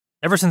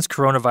Ever since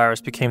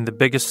coronavirus became the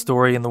biggest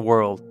story in the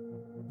world,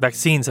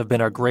 vaccines have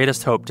been our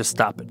greatest hope to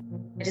stop it.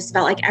 I just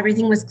felt like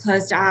everything was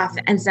closed off.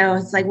 And so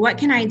it's like, what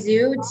can I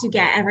do to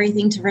get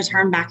everything to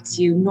return back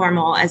to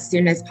normal as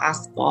soon as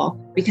possible?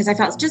 Because I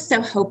felt just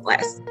so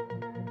hopeless.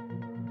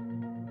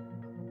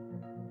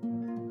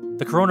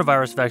 The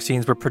coronavirus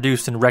vaccines were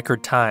produced in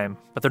record time,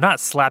 but they're not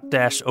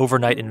slapdash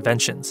overnight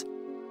inventions.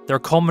 They're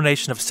a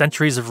culmination of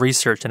centuries of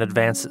research and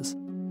advances.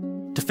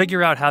 To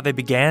figure out how they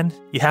began,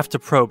 you have to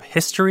probe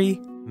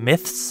history,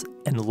 myths,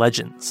 and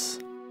legends.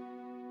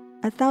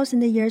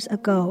 1,000 years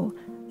ago,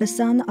 the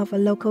son of a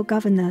local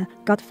governor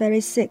got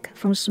very sick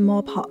from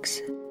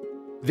smallpox.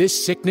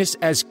 This sickness,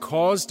 as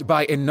caused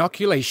by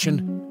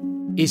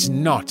inoculation, is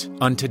not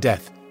unto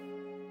death.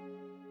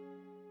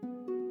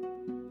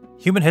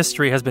 Human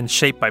history has been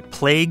shaped by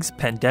plagues,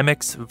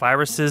 pandemics,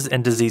 viruses,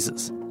 and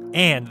diseases,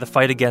 and the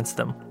fight against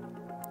them.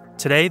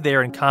 Today, they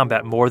are in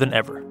combat more than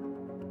ever.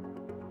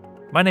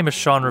 My name is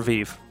Sean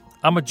Raviv.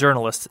 I'm a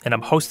journalist, and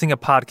I'm hosting a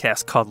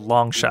podcast called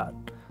Long Shot,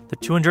 the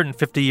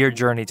 250-year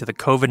journey to the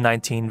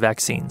COVID-19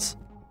 vaccines.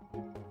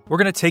 We're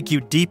going to take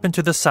you deep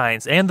into the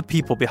science and the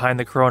people behind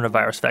the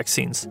coronavirus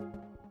vaccines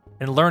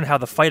and learn how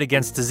the fight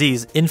against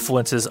disease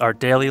influences our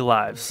daily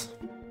lives.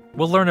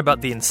 We'll learn about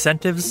the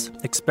incentives,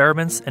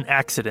 experiments, and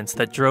accidents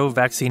that drove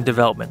vaccine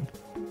development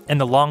and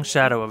the long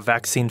shadow of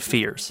vaccine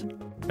fears.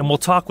 And we'll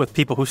talk with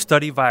people who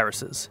study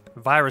viruses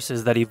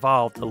that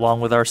evolved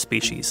along with our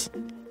species.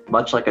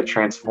 Much like a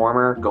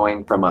transformer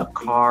going from a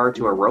car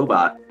to a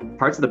robot,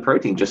 parts of the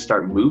protein just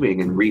start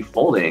moving and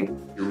refolding.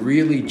 You're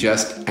really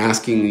just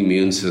asking the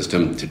immune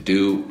system to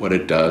do what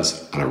it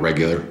does on a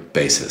regular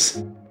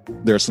basis.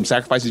 There are some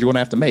sacrifices you're going to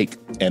have to make,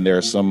 and there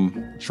are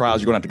some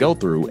trials you're going to have to go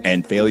through,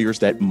 and failures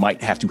that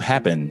might have to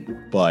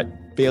happen, but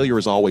failure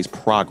is always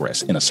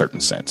progress in a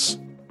certain sense.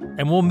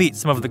 And we'll meet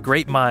some of the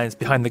great minds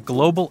behind the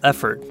global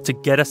effort to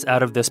get us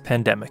out of this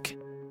pandemic.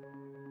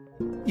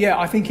 Yeah,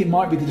 I think it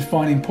might be the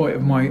defining point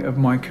of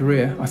my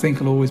career. I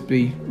think I'll always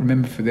be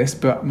remembered for this,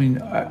 but I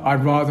mean, I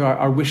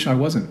wish I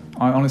wasn't.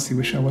 I honestly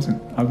wish I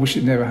wasn't. I wish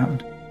it never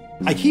happened.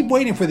 I keep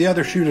waiting for the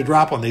other shoe to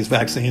drop on these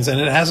vaccines, and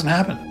it hasn't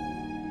happened.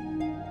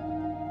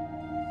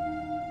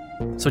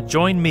 So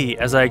join me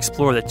as I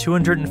explore the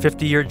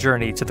 250-year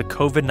journey to the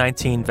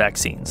COVID-19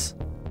 vaccines.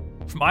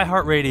 From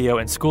iHeartRadio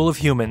and School of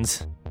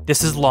Humans,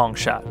 this is Long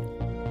Shot,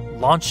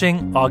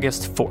 launching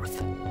August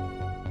 4th.